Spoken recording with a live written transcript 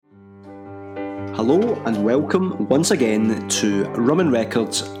Hello and welcome once again to Rum and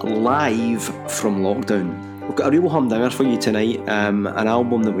Records live from lockdown. We've got a real humdinger for you tonight, an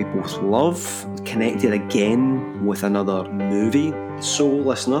album that we both love, connected again with another movie. So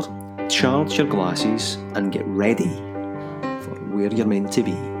listener, charge your glasses and get ready for where you're meant to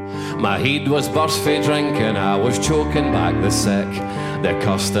be. My head was burst for drinking, I was choking back the sick. The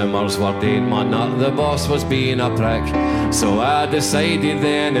customers were dead, my nut, the boss was being a prick. So I decided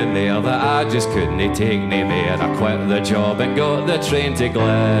then and there that I just couldn't take me more. I quit the job and got the train to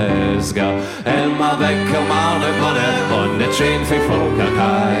Glasgow. In my big Kilmarnock money, on the train for Falkirk.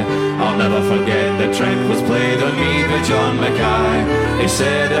 I'll never forget the track was played on me by John Mackay. He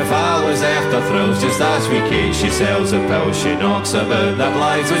said if I was after thrills, just ask me Kate. She sells a pill, she knocks about the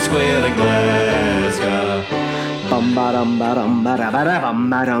Blythe Square in Glasgow.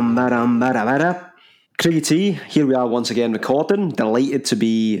 Craigie T, here we are once again recording. Delighted to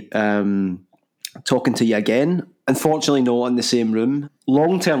be talking to you again. Unfortunately, not in the same room.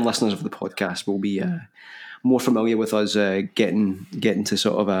 Long-term listeners of the podcast will be more familiar with us getting to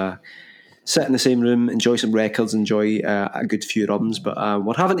sort of sit in the same room, enjoy some records, enjoy a good few rums. But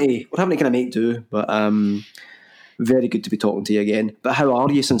we're having to kind of make do. But very good to be talking to you again. But how are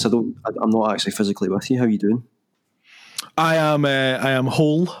you? Since I'm not actually physically with you, how are you doing? I am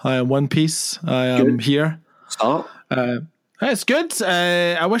whole. I am one piece. I am here. Start. It's good.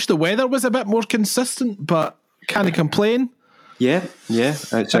 I wish the weather was a bit more consistent, but can't complain. Yeah.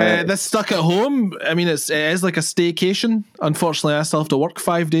 This stuck at home. I mean, it is like a staycation. Unfortunately, I still have to work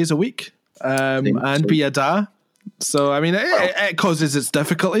 5 days a week and be a dad. So I mean, it causes its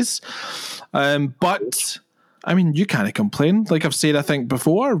difficulties. But I mean, you can't complain. Like I've said, I think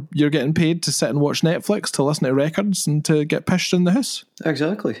before, you're getting paid to sit and watch Netflix, to listen to records, and to get pished in the house.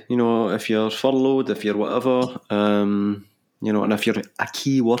 Exactly. You know, if you're furloughed, if you're whatever, you know, and if you're a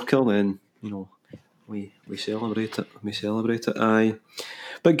key worker, then, you know, we celebrate it. We celebrate it. Aye.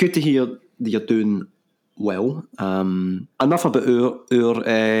 But good to hear that you're doing well. Enough about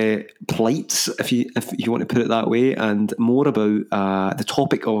our plights, if you want to put it that way, and more about the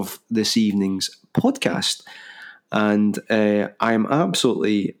topic of this evening's podcast. And I'm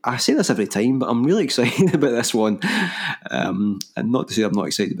absolutely, I say this every time, but I'm really excited about this one. And not to say I'm not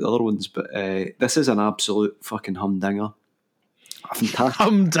excited about the other ones, but this is an absolute fucking humdinger. A fantastic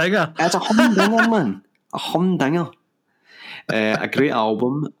Humdinger. It's a humdinger, man. A humdinger. A great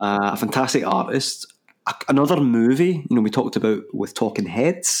album, a fantastic artist. Another movie, you know, we talked about with Talking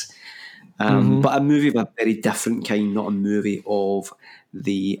Heads, but a movie of a very different kind, not a movie of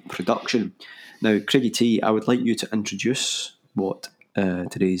the production. Now, Craigie T, I would like you to introduce what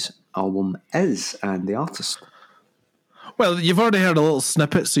today's album is and the artist. Well, you've already heard a little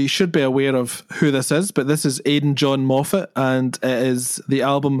snippet, so you should be aware of who this is, but this is Aidan John Moffat, and it is the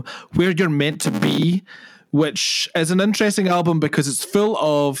album Where You're Meant to Be, which is an interesting album because it's full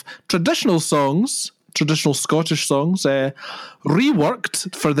of traditional songs, traditional Scottish songs,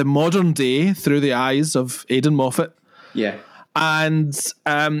 reworked for the modern day through the eyes of Aidan Moffat. Yeah. And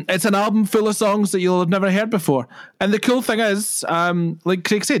it's an album full of songs that you'll have never heard before. And the cool thing is, like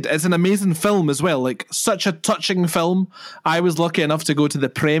Craig said, it's an amazing film as well. Like, such a touching film. I was lucky enough to go to the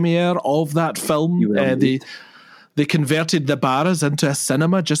premiere of that film. They converted the Barras into a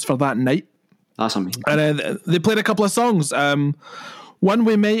cinema just for that night. That's amazing. And they played a couple of songs. One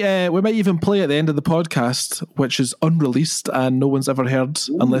we might even play at the end of the podcast, which is unreleased and no one's ever heard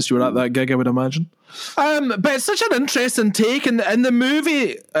unless you were at that gig, I would imagine. But it's such an interesting take, and the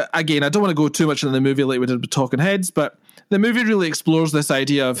movie, again, I don't want to go too much into the movie like we did with Talking Heads, but the movie really explores this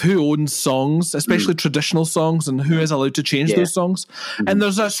idea of who owns songs, especially traditional songs, and who is allowed to change those songs. And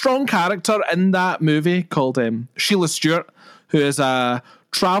there's a strong character in that movie called Sheila Stewart, who is a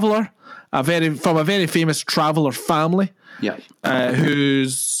traveller, from a very famous traveller family. Yeah,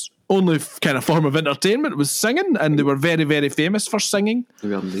 whose only kind of form of entertainment was singing, and they were very, very famous for singing.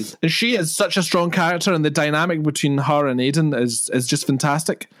 We are indeed. And she is such a strong character, and the dynamic between her and Aidan is just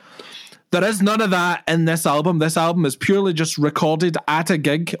fantastic. There is none of that in this album. This album is purely just recorded at a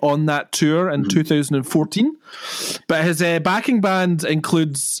gig on that tour in 2014. But his backing band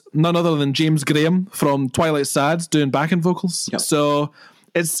includes none other than James Graham from Twilight Sad doing backing vocals. Yep. So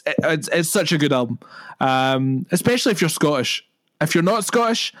it's such a good album, especially if you're Scottish. If you're not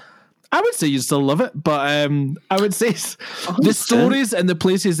Scottish, I would say you still love it, but I would say the stories and the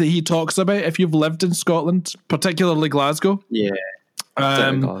places that he talks about, if you've lived in Scotland, particularly Glasgow, you're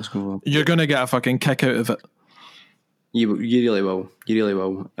going to get a fucking kick out of it. You really will. You really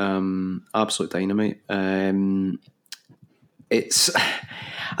will. Absolute dynamite. It's.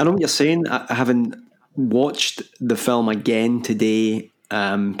 I know what you're saying. I haven't watched the film again today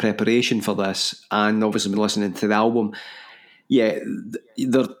preparation for this, and obviously been listening to the album. Yeah,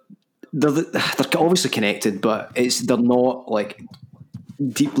 they're obviously connected, but they're not like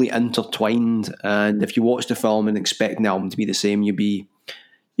deeply intertwined. And if you watch the film and expect the album to be the same, you'd be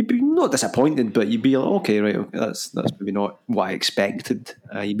not disappointed, but you'd be like, okay, right, that's maybe not what I expected.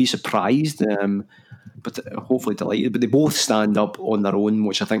 You'd be surprised, but hopefully delighted. But they both stand up on their own,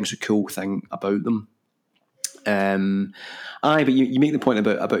 which I think is a cool thing about them. But you make the point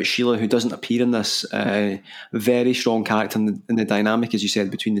about Sheila, who doesn't appear in this. Very strong character, and the dynamic, as you said,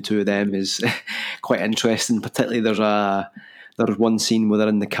 between the two of them is quite interesting. Particularly, there's one scene where they're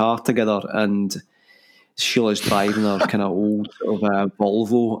in the car together, and Sheila's driving her kind of old sort of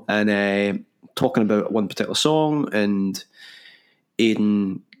Volvo, and talking about one particular song, and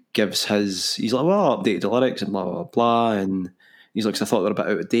Aidan gives he's like, well, I'll update the lyrics and blah blah blah, and he's like, I thought they're a bit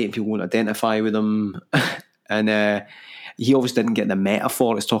out of date and people won't identify with them. And he obviously didn't get the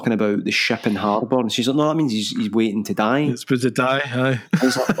metaphor. It's talking about the ship in harbour, and she's like, no, that means he's waiting to die. It's supposed to die, aye. I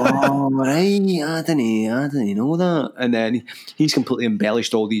was like, oh, right, I didn't know that. And then he's completely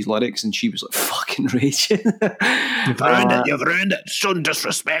embellished all these lyrics, and she was like fucking raging. You've ruined it, shown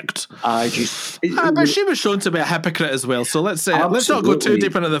disrespect. But she was shown to be a hypocrite as well, so let's not go too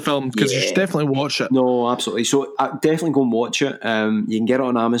deep into the film, because you should definitely watch it. No, absolutely. So definitely go and watch it. You can get it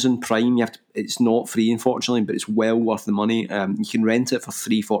on Amazon Prime. It's not free, unfortunately, but it's well worth the money. You can rent it for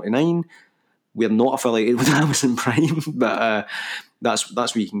 $3.49. We're not affiliated with Amazon Prime, but that's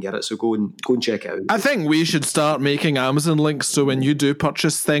where you can get it. So go and check it out. I think we should start making Amazon links, so when you do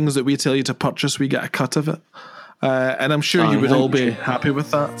purchase things that we tell you to purchase, we get a cut of it. And I'm sure you would all be happy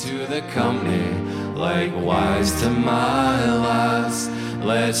with that. To the company, likewise to my lads,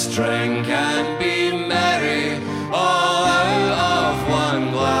 let's drink and be merry, all out of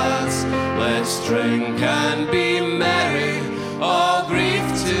one glass. Let's drink and be merry, all grief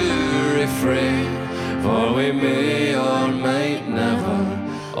to refrain, for we may or might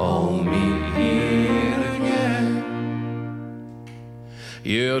never all meet here again.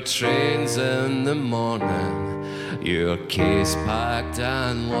 Your train's in the morning, your case packed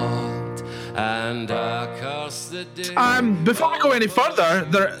and locked, and I curse the day. Before we go any further,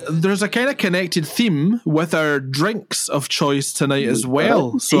 there's a kind of connected theme with our drinks of choice tonight as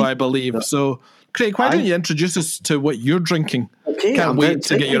well, so I believe. So, Craig, why don't you introduce us to what you're drinking? Okay, Can't wait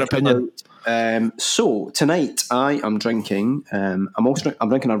to get your opinion. So tonight I am drinking. I'm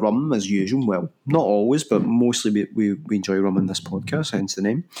drinking a rum as usual. Well, not always, but mostly we enjoy rum in this podcast, hence the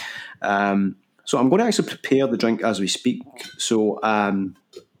name. So I'm going to actually prepare the drink as we speak. So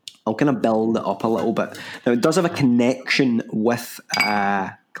I'll kind of build it up a little bit. Now, it does have a connection with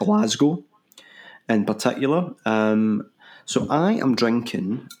Glasgow in particular. So I am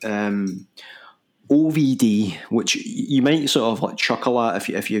drinking OVD, which you might sort of like chuckle at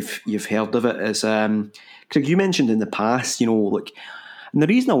if you've heard of it. Is Craig, you mentioned in the past, like, and the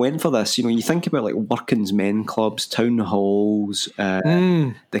reason I went for this, you think about like working's men clubs, town halls,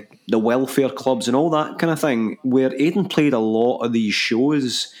 the welfare clubs, and all that kind of thing, where Aidan played a lot of these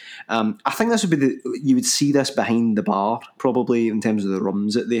shows. I think this would be you would see this behind the bar, probably, in terms of the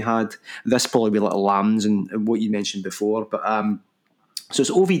rums that they had. This probably be like Lambs and what you mentioned before. But so it's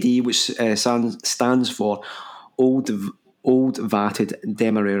OVD, which stands for Old Vatted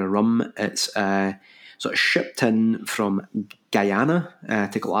Demerara Rum. It's sort of shipped in from Guyana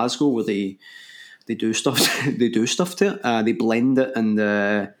to Glasgow, where they do stuff. They do stuff to it. They blend it and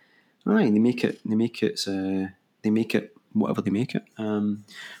they make it whatever they make it.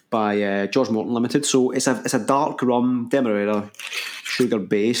 By George Morton Limited. So it's a dark rum, Demerara, sugar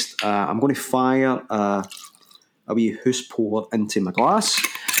based. I'm going to fire a wee hoose pour into my glass.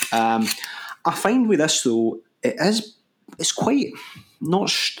 I find with this though, it's quite not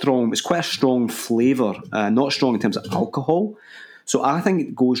strong. It's quite a strong flavour, not strong in terms of alcohol. So I think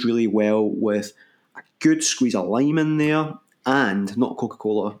it goes really well with a good squeeze of lime in there, and not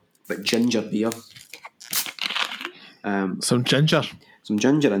Coca-Cola, but ginger beer. Some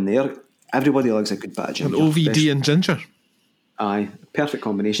ginger in there. Everybody likes a good bit of ginger. An OVD and ginger. Aye, perfect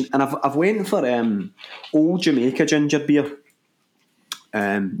combination. And I've went for Old Jamaica ginger beer,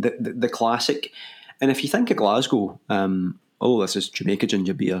 the classic. And if you think of Glasgow, this is Jamaica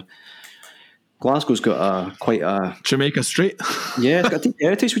ginger beer. Glasgow's got quite a Jamaica Street. Yeah, it's got a deep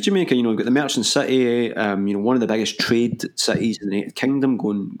heritage with Jamaica. You've got the Merchant City. One of the biggest trade cities in the United Kingdom,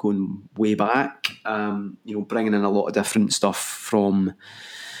 going way back. Bringing in a lot of different stuff from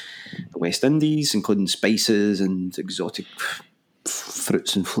the West Indies, including spices and exotic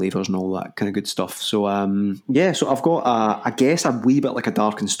fruits and flavours and all that kind of good stuff. So so I've got I guess a wee bit like a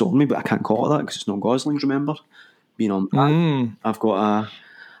dark and stormy, but I can't call it that because it's not Gosling's. Remember, being on brand. I've got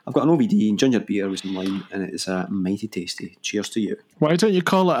an OBD and ginger beer was in mine, and it is mighty tasty. Cheers to you. Why don't you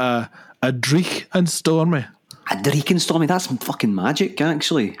call it a Dreek and Stormy? A Dreek and Stormy, that's fucking magic,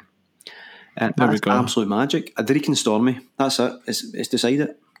 actually. There we That's go. absolute magic. A Dreek and Stormy, that's it. It's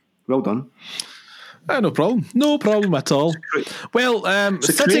decided. Well done. No problem. No problem at all. Well,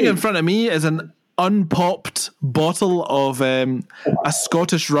 sitting Craig- in front of me is an unpopped bottle of a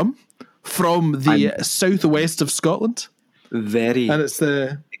Scottish rum from the southwest of Scotland. Very And it's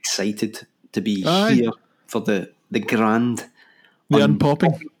the excited to be Aye. here for the grand.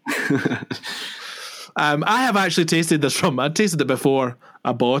 unpopping. I have actually tasted this rum. I'd tasted it before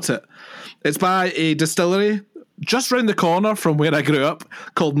I bought it. It's by a distillery just round the corner from where I grew up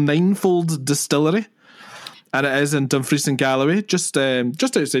called Ninefold Distillery. And it is in Dumfries and Galloway, just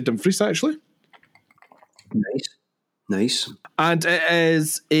outside Dumfries, actually. Nice. And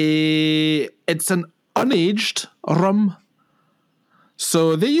it's an unaged rum.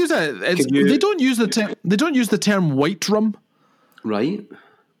 So they use it. They don't use the term white rum. Right.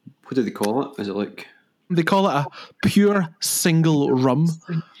 What do they call it? Is it like... They call it a pure single rum.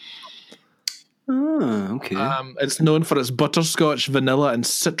 Ah, okay. It's known for its butterscotch, vanilla, and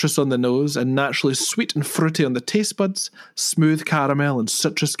citrus on the nose, and naturally sweet and fruity on the taste buds. Smooth caramel and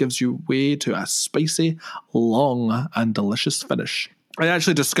citrus gives you way to a spicy, long, and delicious finish. I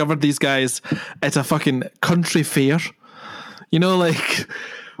actually discovered these guys at a fucking country fair. You know, like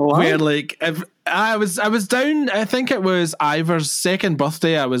where like if I was down. I think it was Ivor's second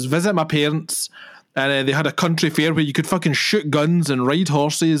birthday. I was visiting my parents, and they had a country fair where you could fucking shoot guns and ride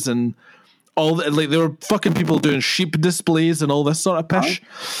horses and all like there were fucking people doing sheep displays and all this sort of pish.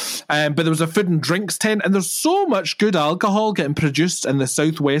 But there was a food and drinks tent, and there's so much good alcohol getting produced in the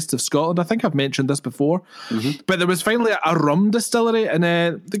southwest of Scotland. I think I've mentioned this before, but there was finally a rum distillery, and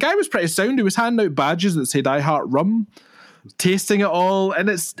the guy was pretty sound. He was handing out badges that said "I heart rum," tasting it all, and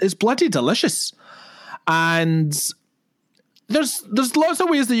it's bloody delicious. And there's lots of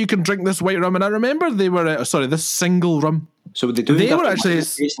ways that you can drink this white rum, and I remember they were this single rum. So they do. They were actually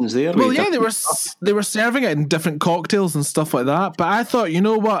there. well, yeah, they were serving it in different cocktails and stuff like that. But I thought, you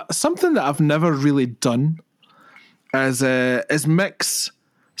know what, something that I've never really done is mix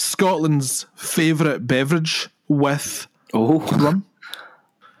Scotland's favourite beverage with rum.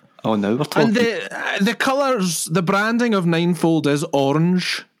 Oh, now we're talking. And the colours, the branding of Ninefold is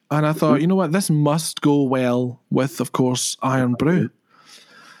orange, and I thought, you know what, this must go well with, of course, Iron Brew.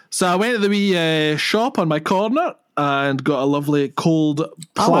 So I went to the wee shop on my corner and got a lovely cold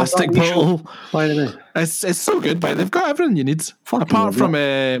plastic bottle. By the way, It's so good, but they've got everything you need. Apart from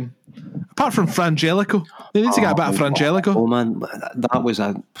Frangelico. They need to get a bit of Frangelico. Oh man, that was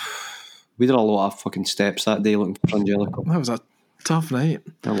we did a lot of fucking steps that day looking for Frangelico. That was a tough night.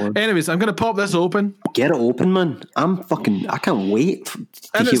 That was. Anyways, I'm going to pop this open. Get it open, man. I can't wait to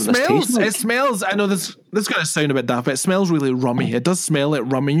And hear it what this tastes smells, like. it smells, I know this is going to sound a bit daft, but it smells really rummy. It does smell like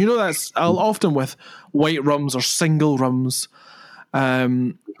rum. And you know that's often with white rums or single rums.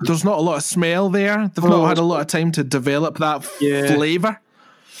 There's not a lot of smell there. They've not had a lot of time to develop that flavour.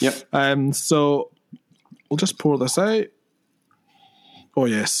 Yep. So we'll just pour this out. Oh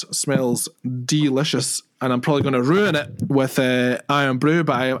yes, smells delicious. And I'm probably going to ruin it with Iron Brew,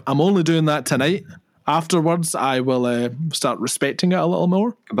 but I'm only doing that tonight. Afterwards, I will start respecting it a little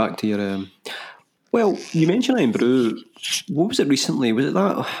more. Go back to your... well, you mentioned Iron Brew. What was it recently? Was it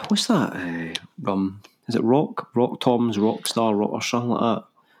that... What's that rum? Is it Rock Tom's Rockstar Rock or something like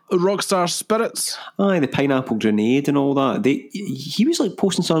that? Rockstar Spirits. Aye, the Pineapple Grenade and all that. He was like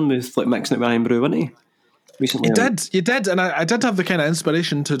posting something with like mixing it with Iron Brew, wasn't he? Recently. You did, and I did have the kind of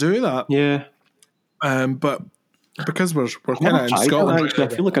inspiration to do that. Yeah. But because we're kind of in Scotland, Actually, I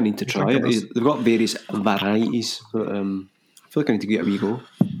feel like I need to try it. They've got various varieties, but I feel like I need to give it a wee go.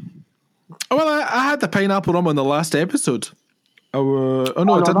 Oh, well, I had the pineapple rum on the last episode. I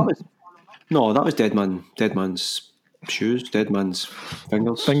didn't. That was Deadman's shoes, Deadman's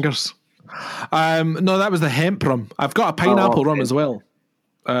fingers. No, that was the hemp rum. I've got a pineapple rum as well,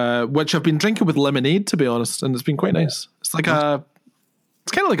 which I've been drinking with lemonade, to be honest, and it's been quite nice. It's like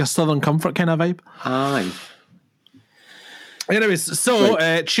it's kind of like a Southern Comfort kind of vibe. Aye. Anyways,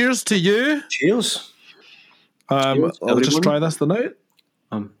 so cheers to you. Cheers. I'll just try this the night.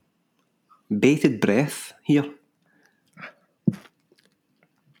 Bated breath here.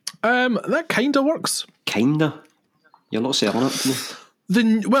 That kind of works. Kinda. You're not selling it to me.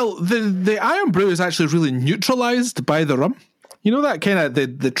 The Iron Brew is actually really neutralised by the rum. You know that kind of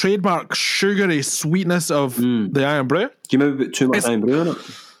the trademark sugary sweetness of the Iron Brew? Do you maybe put too much Iron Brew in it?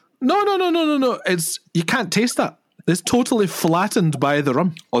 No. You can't taste that. It's totally flattened by the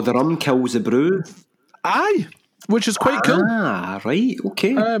rum. Oh, the rum kills the brew? Aye. which is quite cool. Ah, right,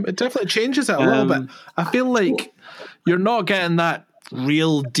 okay. It definitely changes it a little bit. I feel like you're not getting that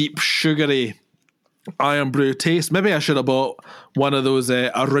real deep sugary Iron Brew taste. Maybe I should have bought one of those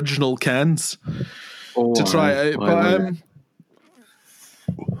original cans to try it out.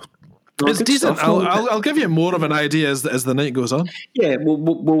 But it's decent. I'll give you more of an idea as the night goes on. Yeah,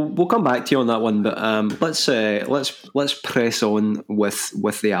 we'll come back to you on that one. But let's press on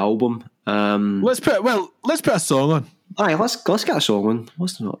with the album. Let's put a song on. Aye, let's get a song on.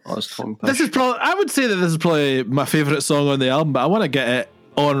 Let's talking about. This is probably, I would say that this is probably my favourite song on the album, but I want to get it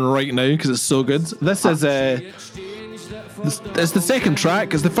on right now because it's so good. This is it's the second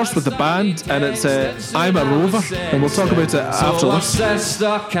track. It's the first with the band, and it's I'm a Rover, and we'll talk about it after this.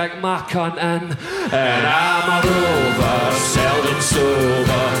 Sister kick my cunt in, and I'm a rover, seldom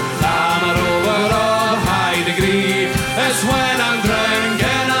sober. I'm a rover of high degree. It's when I'm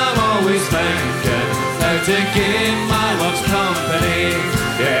drinking, I'm always thinking how to gain my love's company.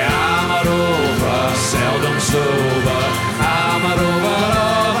 Yeah, I'm a rover, seldom sober. I'm a rover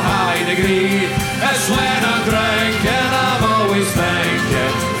of high degree. It's when I'm drinking, I'm always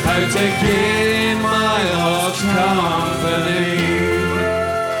thinking how to gain my love's company.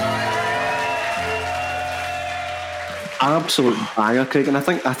 Absolute banger, Craig, and I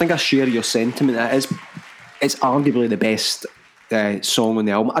think I share your sentiment. It's arguably the best song on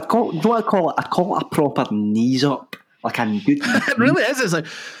the album. I'd call it a proper knees up, like a good. It really is. It's like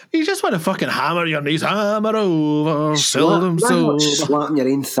you just want to fucking hammer your knees, hammer over, seldom so slapping your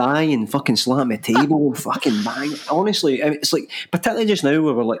own thigh and fucking slapping the table and fucking bang. Honestly, I mean, it's like particularly just now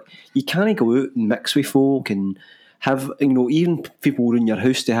where we're like, you can't go out and mix with folk and have even people in your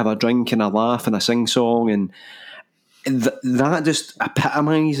house to have a drink and a laugh and a sing song, and that just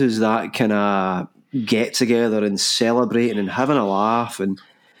epitomises that kind of get together and celebrating and having a laugh. And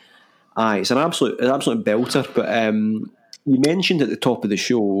it's an absolute belter. But you mentioned at the top of the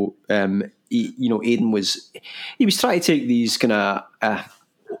show, Aidan was trying to take these kind of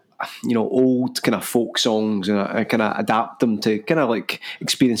old kind of folk songs and kind of adapt them to kind of like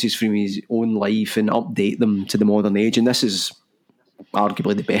experiences from his own life and update them to the modern age. And this is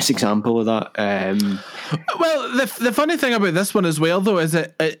arguably the best example of that. Well, the funny thing about this one as well, though, is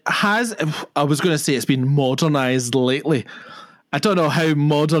it has, I was going to say it's been modernised lately. I don't know how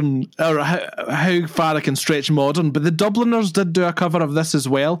modern or how far I can stretch modern, but the Dubliners did do a cover of this as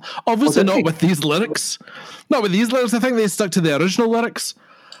well. Obviously not with these lyrics. Not with these lyrics. I think they stuck to the original lyrics.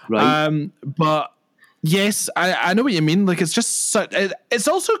 Right. But yes, I know what you mean. Like, it's just it's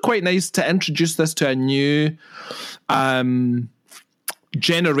also quite nice to introduce this to a new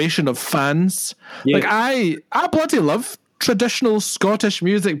generation of fans. Yeah. Like I bloody love traditional Scottish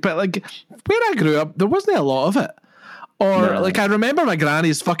music, but like where I grew up, there wasn't a lot of it. Like I remember my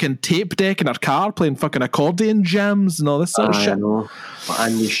granny's fucking tape deck in her car playing fucking accordion jams and all this sort of shit. I know.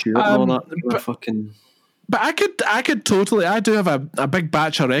 And you sure all that fucking. But I could totally. I do have a big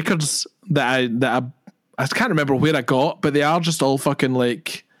batch of records that I can't remember where I got, but they are just all fucking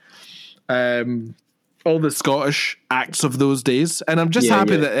like, all the Scottish acts of those days, and I'm just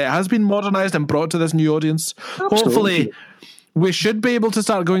happy that it has been modernised and brought to this new audience. Absolutely. Hopefully, we should be able to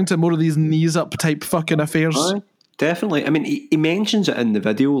start going to more of these knees up type fucking affairs. Definitely. I mean, he mentions it in the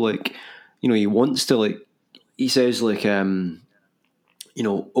video, like, he wants to, like, he says, like, old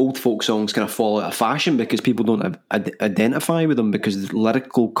folk songs kind of fall out of fashion because people don't identify with them because of the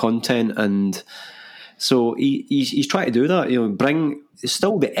lyrical content, and so he's trying to do that, bring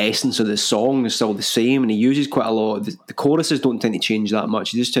still the essence of the song is still the same, and he uses quite a lot. The choruses don't tend to change that much.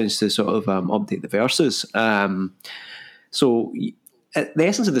 He just tends to sort of update the verses. So the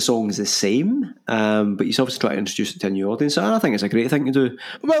essence of the song is the same, but he's obviously trying to introduce it to a new audience. And I think it's a great thing to do.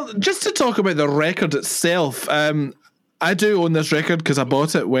 Well, just to talk about the record itself, I do own this record because I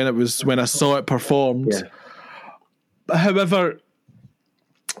bought it when I saw it performed. Yeah. However,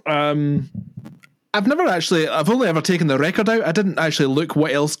 I've only ever taken the record out. I didn't actually look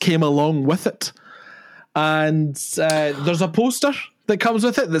what else came along with it. And there's a poster that comes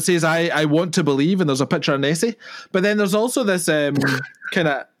with it that says I want to believe, and there's a picture of Nessie. But then there's also this kind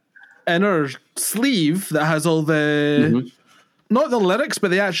of inner sleeve that has all the not the lyrics,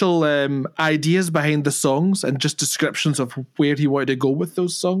 but the actual ideas behind the songs and just descriptions of where he wanted to go with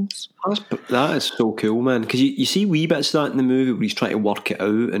those songs. That is so cool, man, because you see wee bits of that in the movie where he's trying to work it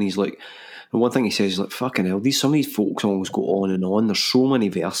out, and he's like, and one thing he says is like, fucking hell, some of these folk songs go on and on. There's so many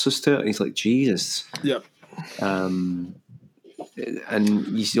verses to it. And he's like, Jesus. Yeah. And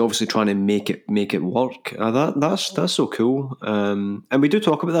he's obviously trying to make it work. That's so cool. And we do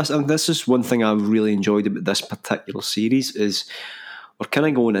talk about this. And this is one thing I really enjoyed about this particular series is we're kind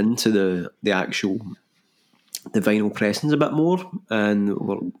of going into the actual vinyl pressings a bit more, and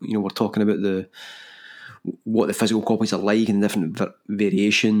we're talking about what the physical copies are like and different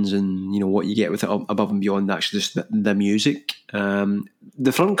variations, and what you get with it above and beyond actually just the music.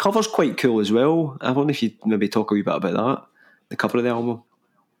 The front cover's quite cool as well. I wonder if you'd maybe talk a wee bit about that. The cover of the album.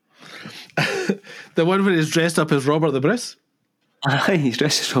 The one where he's dressed up as Robert the Bruce? Aye, he's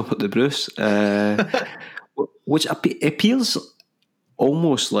dressed as Robert the Bruce, which appears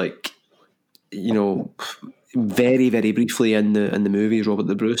almost like, very, very briefly in the movie Robert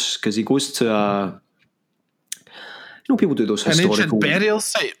the Bruce, because he goes to people do those historical... An ancient burial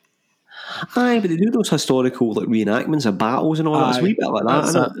site. Aye, but they do those historical reenactments of battles and all that. It's a wee bit like that,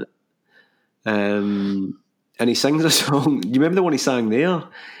 isn't it? And he sings a song. Do you remember the one he sang there?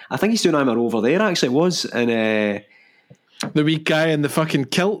 I think he's doing I'm Over There, actually, it was. And the wee guy in the fucking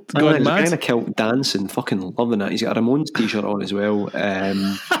kilt going mad. He's in a kilt dancing, fucking loving it. He's got a Ramones t-shirt on as well.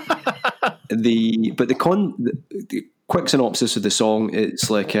 The quick synopsis of the song, it's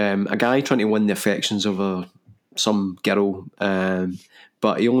like a guy trying to win the affections of some girl,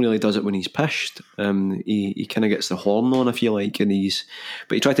 but he only really does it when he's pissed. He kind of gets the horn on, I feel like, but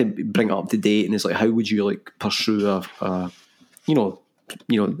he tried to bring it up to date, and it's like, how would you pursue the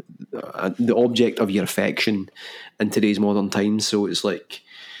object of your affection in today's modern times? So it's like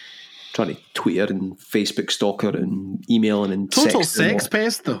trying to tweet her and Facebook stalk her and emailing and total sex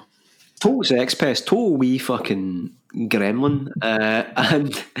pest though. Total sex pest, total wee fucking gremlin,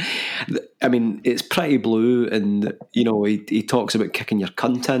 and I mean it's pretty blue, and he talks about kicking your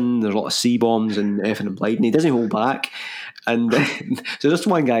cunt in. There's a lot of C-bombs and effing and blinding. He doesn't hold back, and so just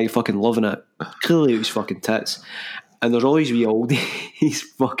one guy fucking loving it. Clearly it was fucking tits, and there's all these wee oldies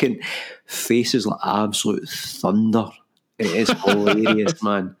fucking faces like absolute thunder. It is hilarious,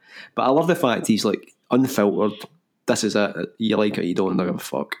 man. But I love the fact he's like unfiltered. This is it. You like it, you don't give a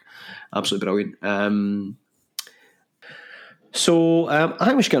fuck. Absolutely brilliant. So I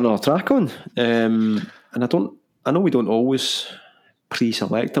think we should get another track on. And I know we don't always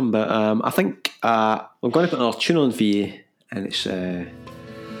pre-select them, but I think we're going to put another tune on for you, and it's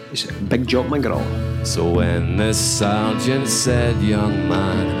Big Jock McGraw. So when the sergeant said, young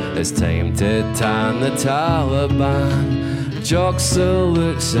man, it's time to tan the Taliban, Jock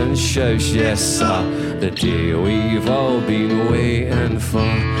salutes and shouts, yes sir, the day we've all been waiting for.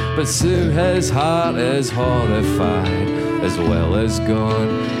 But soon his heart is horrified, as well as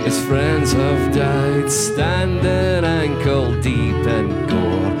gone. His friends have died, standing ankle deep in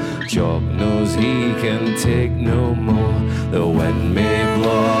gore. Jock knows he can take no more. The wind may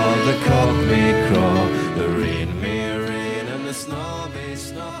blow, the cock may craw, the rain may rain, and the snow may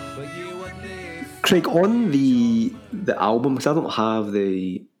snow, but you and me... Craig, on the album, because I don't have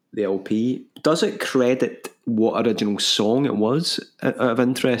the LP, does it credit what original song it was out of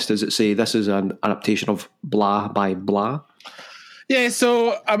interest? Does it say this is an adaptation of blah by blah? Yeah,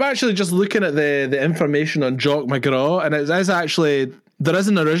 so I'm actually just looking at the information on Jock McGraw, and it is actually, there is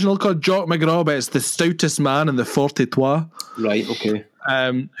an original called Jock McGraw, but it's the stoutest man in the 43. Right, okay.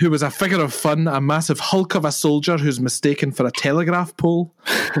 Who was a figure of fun, a massive hulk of a soldier who's mistaken for a telegraph pole.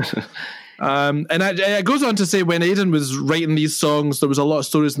 And it goes on to say when Aidan was writing these songs, there was a lot of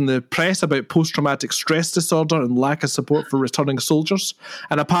stories in the press about post-traumatic stress disorder and lack of support for returning soldiers.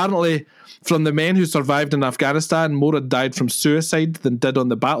 And apparently, from the men who survived in Afghanistan, more had died from suicide than did on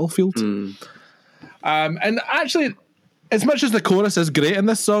the battlefield. And actually, as much as the chorus is great in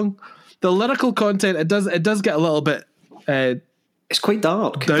this song, the lyrical content, it does get a little bit... it's quite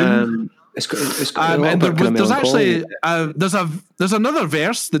dark. Down. And there's actually there's another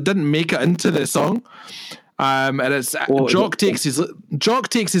verse that didn't make it into the song, and it's Jock takes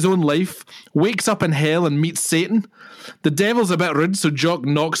his own life, wakes up in hell and meets Satan. The devil's a bit rude, so Jock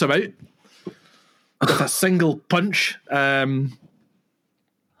knocks him out with a single punch.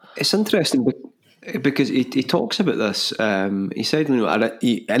 It's interesting because he talks about this. He said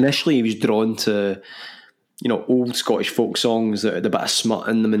initially he was drawn to old Scottish folk songs that had a bit of smut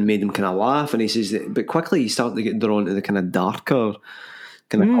in them and made him kind of laugh. And he says that, but quickly he started to get drawn to the kind of darker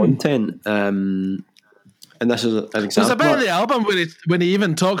kind of content. And this is an example. There's a bit of the album when he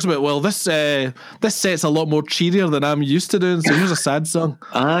even talks about, well, this set's a lot more cheerier than I'm used to doing, so here's a sad song.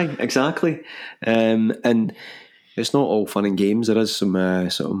 Aye, exactly. And it's not all fun and games. There is some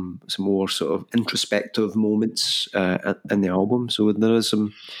more sort of introspective moments in the album. So there is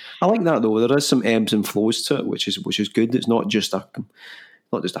some. I like that though. There is some ebbs and flows to it, which is good. It's not just a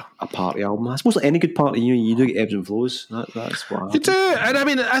party album. I suppose like any good party, you do get ebbs and flows. That's what you do. And I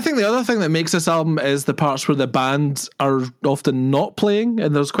mean, I think the other thing that makes this album is the parts where the band are often not playing,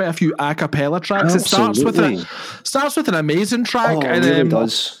 and there's quite a few a cappella tracks. Absolutely. It starts with an amazing track, and it really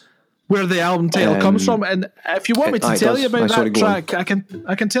does. where the album title comes from. And if you want me to tell you about that track, I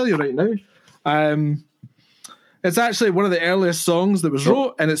can tell you right now. It's actually one of the earliest songs that was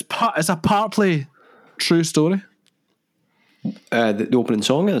wrote, and it's a partly true story. The opening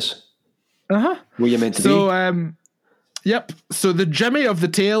song is? Uh-huh. Were you meant to be? Yep. So the Jimmy of the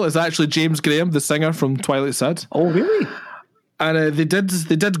tale is actually James Graham, the singer from Twilight Sad. Oh, really? And they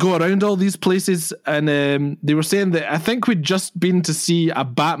did go around all these places, and they were saying that I think we'd just been to see a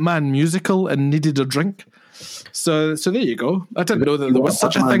Batman musical and needed a drink. So there you go. I didn't know that there was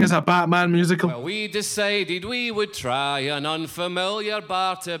such a thing as a Batman musical. Well, we decided we would try an unfamiliar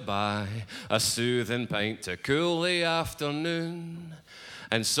bar to buy a soothing pint to cool the afternoon.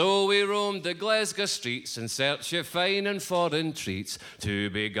 And so we roamed the Glasgow streets in search of fine and foreign treats to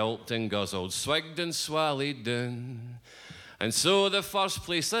be gulped and guzzled, swigged and swallowed down. And so the first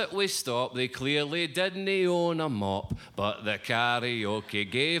place that we stopped, they clearly didn't own a mop, but the karaoke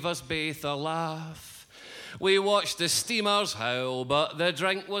gave us both a laugh. We watched the steamers howl, but the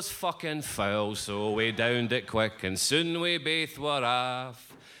drink was fucking foul, so we downed it quick and soon we both were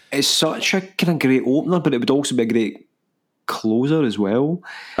off. It's such a kind of great opener, but it would also be a great closer as well.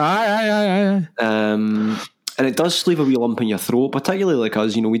 Aye. And it does leave a wee lump in your throat, particularly like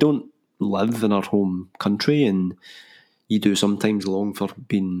us. You know, we don't live in our home country, and you do sometimes long for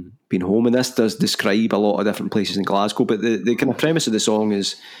being home. And this does describe a lot of different places in Glasgow. But the kind of premise of the song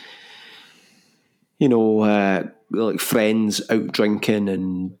is, you know, like friends out drinking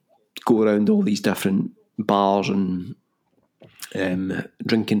and go around all these different bars and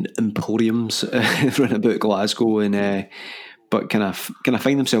drinking emporiums around about Glasgow, and but kind of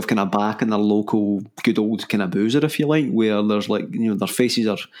find themselves kind of back in their local good old kind of boozer, if you like, where there's like, you know, their faces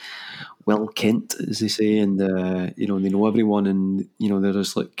are well kent, as they say, and you know, they know everyone, and you know,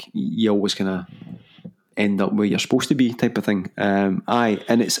 there's like, you always kind of end up where you're supposed to be type of thing. And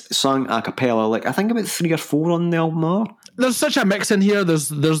it's sung a cappella, like I think about 3 or 4 on the album are. There's such a mix in here. There's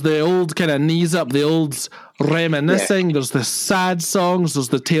the old kind of knees up, the old reminiscing. Yeah. There's the sad songs. There's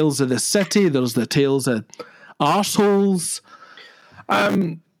the tales of the city. There's the tales of arseholes.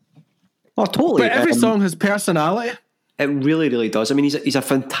 Oh, totally. But every song has personality. It really, really does. I mean, he's a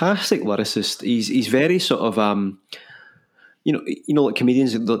fantastic lyricist. He's very sort of you know, like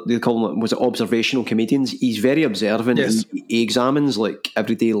comedians, they call them, was it observational comedians? He's very observant. Yes. He examines like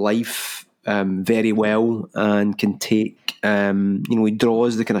everyday life very well, and can take, you know, he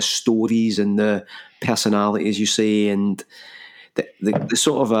draws the kind of stories and the personality, as you say, and the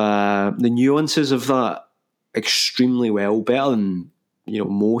sort of the nuances of that extremely well, better than, you know,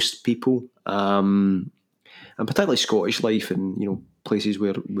 most people, and particularly Scottish life and, you know, places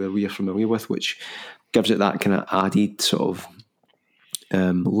where we are familiar with, which gives it that kind of added sort of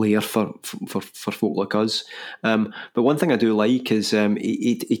layer for folk like us. But one thing I do like is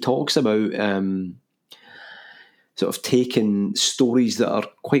he talks about sort of taking stories that are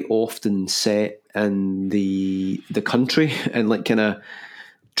quite often set in the country and like kind of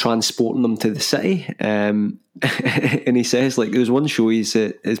transporting them to the city. And he says, like, there's one show he's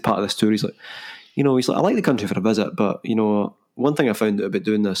as part of this tour, he's like, you know, he's like, I like the country for a visit, but you know, one thing I found out about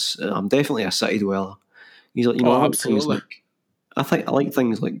doing this, I'm definitely a city dweller. He's like, you know, absolutely. I like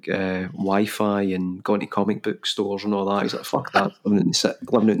things like Wi-Fi and going to comic book stores and all that. He's like, fuck that, living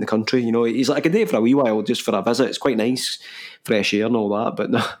out in the country. You know, he's like, I could do it for a wee while just for a visit. It's quite nice, fresh air and all that.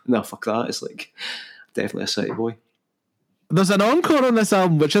 But no, fuck that. It's like definitely a city boy. There's an encore on this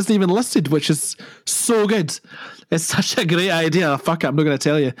album which isn't even listed, which is so good. It's such a great idea. Fuck it, I'm not going to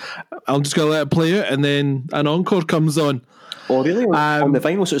tell you. I'm just going to let it play out, and then an encore comes on. Oh, really? On the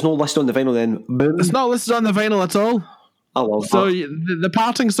vinyl? So it's not listed on the vinyl then? Boom. It's not listed on the vinyl at all. I love so that. The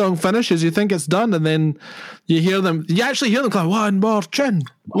parting song finishes, you think it's done, and then you actually hear them cry, one more chin.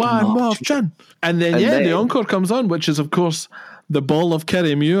 And then the encore comes on, which is, of course, The Ball of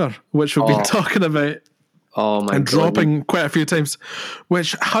Kirriemuir, which we've been talking about. Oh my and God. Dropping quite a few times,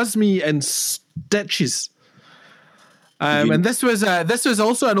 which has me in stitches. And this was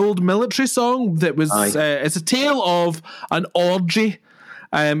also an old military song that was it's a tale of an orgy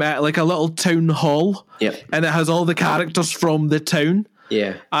at like a little town hall. Yep. And it has all the characters from the town.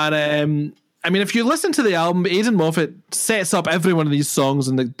 Yeah. And I mean, if you listen to the album, Aidan Moffat sets up every one of these songs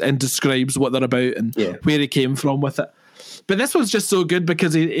and describes what they're about and where he came from with it. But this one's just so good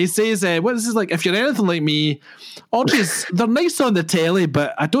because he says, what is this like? If you're anything like me, orgies, they're nice on the telly,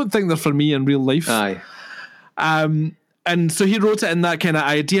 but I don't think they're for me in real life. Aye. And so he wrote it in that kind of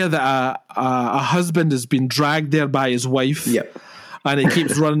idea that a husband has been dragged there by his wife. Yep. And he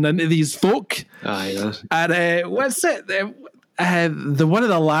keeps running into these folk. Aye, yes. And what's it? the one of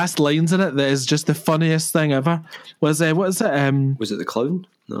the last lines in it that is just the funniest thing ever was what is it? Was it the clown?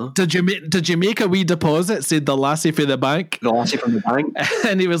 No. Did you make a wee deposit? Said the lassie for the bank. The lassie from the bank.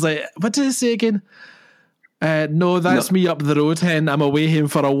 And he was like, what did he say again? No, that's me up the road, hen. I'm away home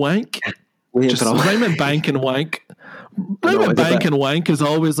for a wank. Just rhyming bank and wank. Rhyming bank and wank is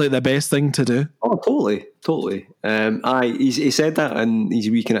always like the best thing to do. Oh, totally. He said that in his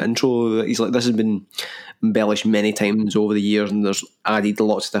wee kind of intro. That he's like, this has been embellished many times over the years, and there's added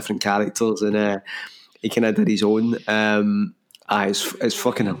lots of different characters, and he kind of did his own. It's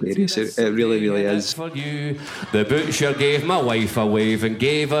fucking hilarious. It really is. For you, the butcher gave my wife a wave and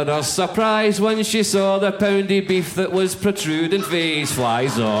gave her a surprise when she saw the poundy beef that was protruding face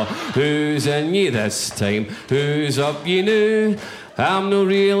flies. Oh, who's in ye this time? Who's up ye new? I'm no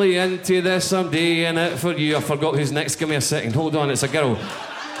really into this, I'm doing it for you. I forgot who's next. Give me a second. Hold on, it's a girl.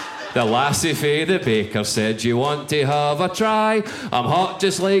 The lassie fae the baker said, you want to have a try? I'm hot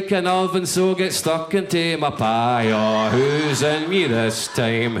just like an oven, so get stuck into my pie. Oh, who's in me this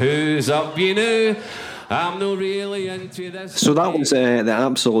time? Who's up you new? I'm no really into this. So that was the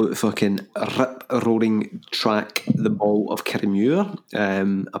absolute fucking rip-roaring track, The Ball of Kirriemuir,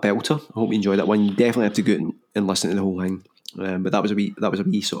 a belter. I hope you enjoyed that one. You definitely have to go and listen to the whole thing. But that was a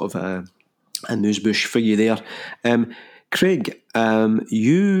wee sort of a news bush for you there. Craig,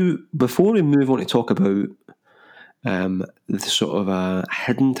 you, before we move on to talk about the sort of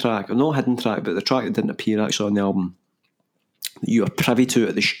hidden track, or not hidden track, but the track that didn't appear actually on the album, that you were privy to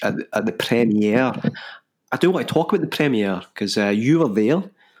at the premiere. I do want to talk about the premiere because you were there.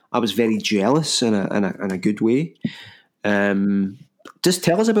 I was very jealous in a good way. Just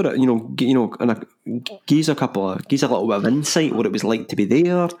tell us about it. And give us a little bit of insight what it was like to be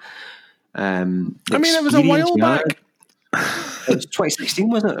there. I mean, it was a while back. It was 2016,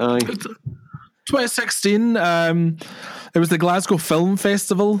 wasn't it? 2016. It was the Glasgow Film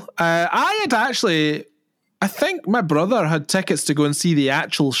Festival. I think my brother had tickets to go and see the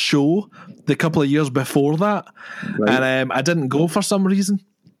actual show the couple of years before that, right. And I didn't go for some reason.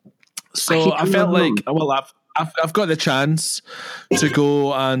 So I felt like, well, I've got the chance to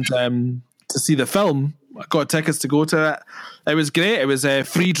go and to see the film. I got tickets to go to it. It was great. It was a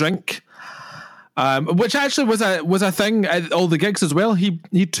free drink. Which actually was a thing at all the gigs as well.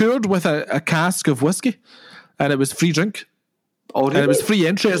 He toured with a cask of whiskey, and it was free drink. Oh, really? And it was free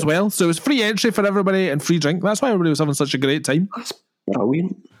entry as well. So it was free entry for everybody and free drink. That's why everybody was having such a great time. That's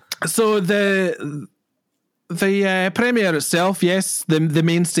brilliant. So the premiere itself, yes, the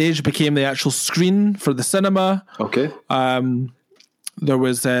main stage became the actual screen for the cinema. Okay. There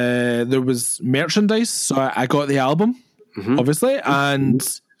was merchandise, so I got the album, obviously, and.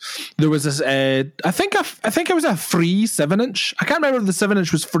 There was this. I think it was a free 7-inch. I can't remember if the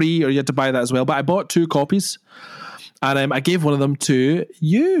 7-inch was free or you had to buy that as well. But I bought 2 copies, and I gave one of them to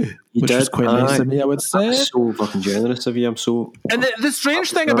you, which was quite nice of me, I would say. That's so fucking generous of you. I'm so. And the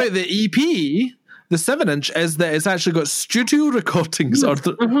strange thing about the EP, the 7-inch, is that it's actually got studio recordings, or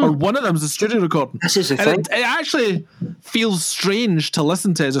one of them is a studio recording. This is the thing. It actually feels strange to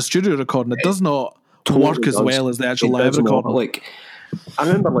listen to as a studio recording. It does not work as well as the actual live recording. I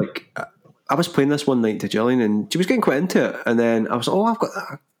remember, I was playing this one night to Gillian, and she was getting quite into it. And then I was like, I've got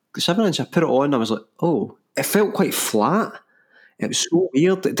that 7-inch. I put it on, and I was like, it felt quite flat. It was so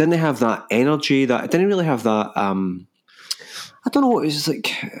weird. It didn't have that energy. It didn't really have that. I don't know. It was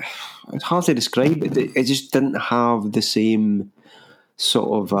like, it's hard to describe. It just didn't have the same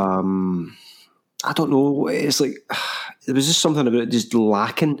sort of. I don't know. It's like there was just something about it just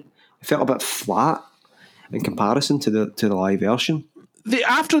lacking. It felt a bit flat in comparison to the live version.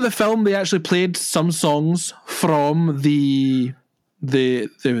 After the film, they actually played some songs from the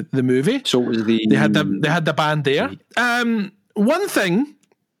movie. So it was they had the band there. One thing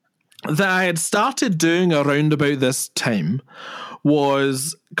that I had started doing around about this time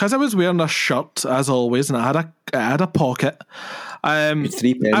was, because I was wearing a shirt as always, and I had a pocket. I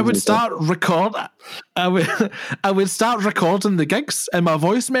would start I would start recording the gigs in my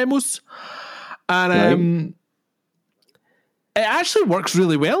voice memos, and it actually works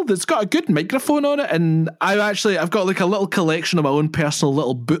really well. It's got a good microphone on it, and I've got like a little collection of my own personal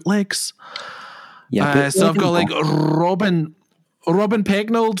little bootlegs. Yeah, so I've got like Robin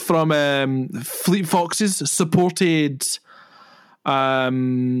Pecknold from Fleet Foxes supported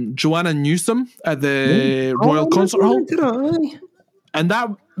Joanna Newsom at the Royal Concert Hall, and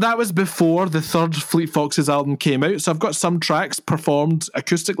that was before the third Fleet Foxes album came out. So I've got some tracks performed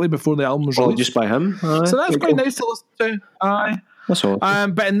acoustically before the album was released. Just by him. So that's quite nice to listen to. That's all.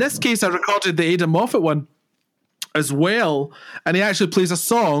 But in this case, I recorded the Aidan Moffat one. as well, and he actually plays a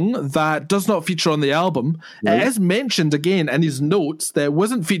song that does not feature on the album. Right. It is mentioned again in his notes that it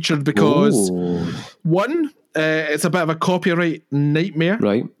wasn't featured because one, it's a bit of a copyright nightmare,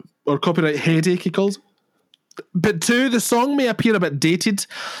 Right. or copyright headache, he calls it. But two, the song may appear a bit dated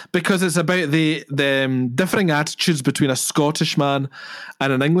because it's about the differing attitudes between a Scottish man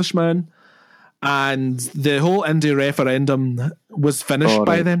and an English man. And the whole indie referendum was finished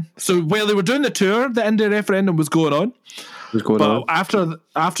by then. So while they were doing the tour, the indie referendum was going on. But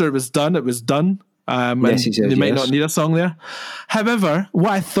after it was done, it was done. Yes, he said they might yes. not need a song there. However,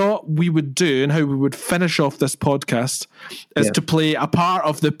 what I thought we would do and how we would finish off this podcast is to play a part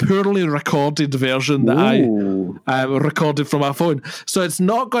of the poorly recorded version that I recorded from my phone. So it's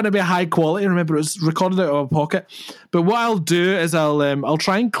not going to be high quality. Remember, it was recorded out of my pocket. But what I'll do is I'll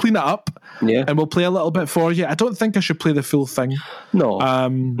try and clean it up. Yeah. And we'll play a little bit for you. I don't think I should play the full thing. No.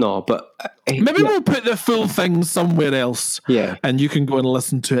 No, but... Maybe we'll put the full thing somewhere else. Yeah. And you can go and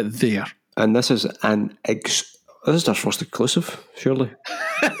listen to it there. And this is this is our first exclusive, surely.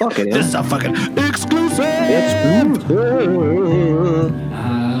 Fucking hell. This is a fucking exclusive! I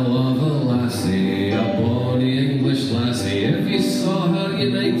love a lassie, a bonny English lassie. If you saw her, you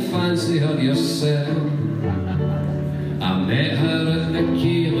might fancy her yourself. I met her at the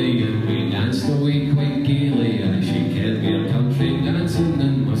Keeley and we danced away quite gaily, and she kept me her country dancing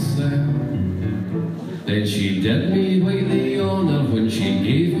in myself. Then she did me quite the honour when she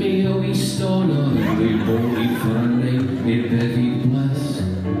gave me a wee stoner, and we bolted for a night made bevy bliss.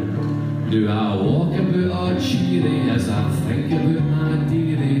 Do I walk about all cheery as I think about my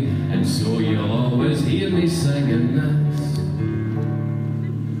dearie, and so you'll always hear me singing this.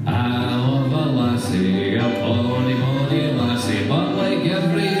 I love a lassie, a bonny, bonny lassie, but